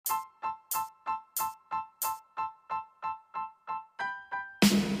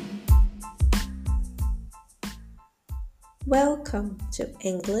Welcome to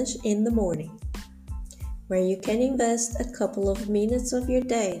English in the Morning, where you can invest a couple of minutes of your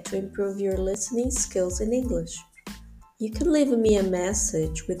day to improve your listening skills in English. You can leave me a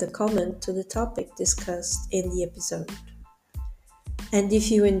message with a comment to the topic discussed in the episode. And if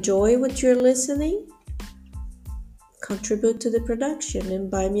you enjoy what you're listening, contribute to the production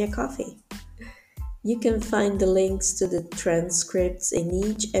and buy me a coffee. You can find the links to the transcripts in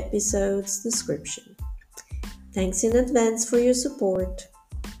each episode's description. Thanks in advance for your support.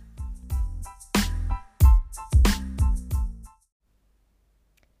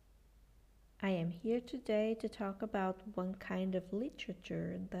 I am here today to talk about one kind of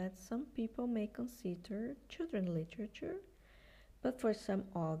literature that some people may consider children's literature, but for some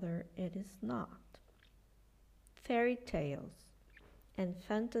other it is not. Fairy tales and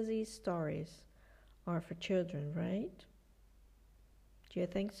fantasy stories are for children, right? Do you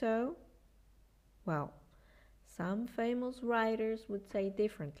think so? Well, some famous writers would say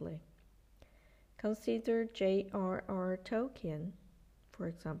differently. Consider J.R.R. Tolkien, for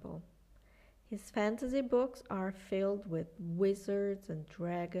example. His fantasy books are filled with wizards and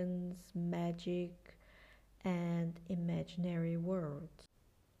dragons, magic, and imaginary worlds.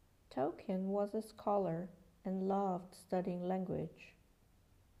 Tolkien was a scholar and loved studying language.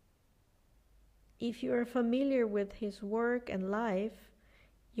 If you are familiar with his work and life,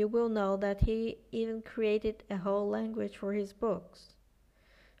 you will know that he even created a whole language for his books.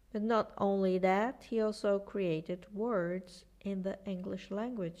 But not only that, he also created words in the English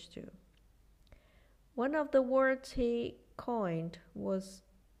language too. One of the words he coined was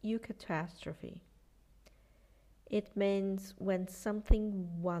eucatastrophe. It means when something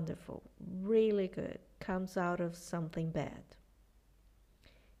wonderful, really good, comes out of something bad.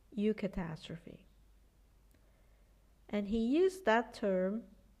 Eucatastrophe. And he used that term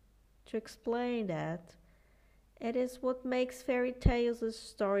to explain that it is what makes fairy tales a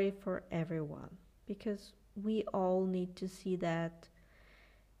story for everyone, because we all need to see that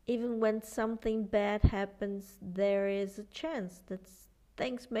even when something bad happens, there is a chance that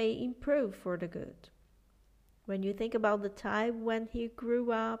things may improve for the good. When you think about the time when he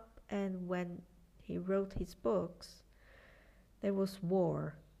grew up and when he wrote his books, there was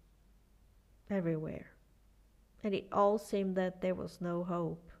war everywhere, and it all seemed that there was no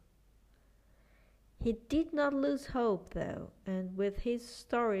hope. He did not lose hope though, and with his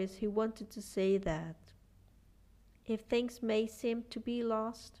stories he wanted to say that if things may seem to be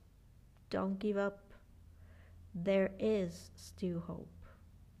lost, don't give up. There is still hope.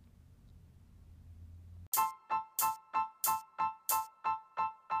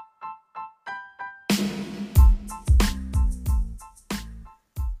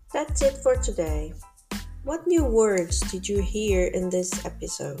 That's it for today. What new words did you hear in this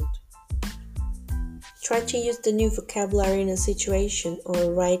episode? Try to use the new vocabulary in a situation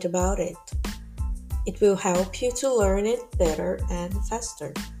or write about it. It will help you to learn it better and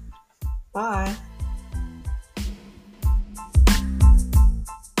faster. Bye!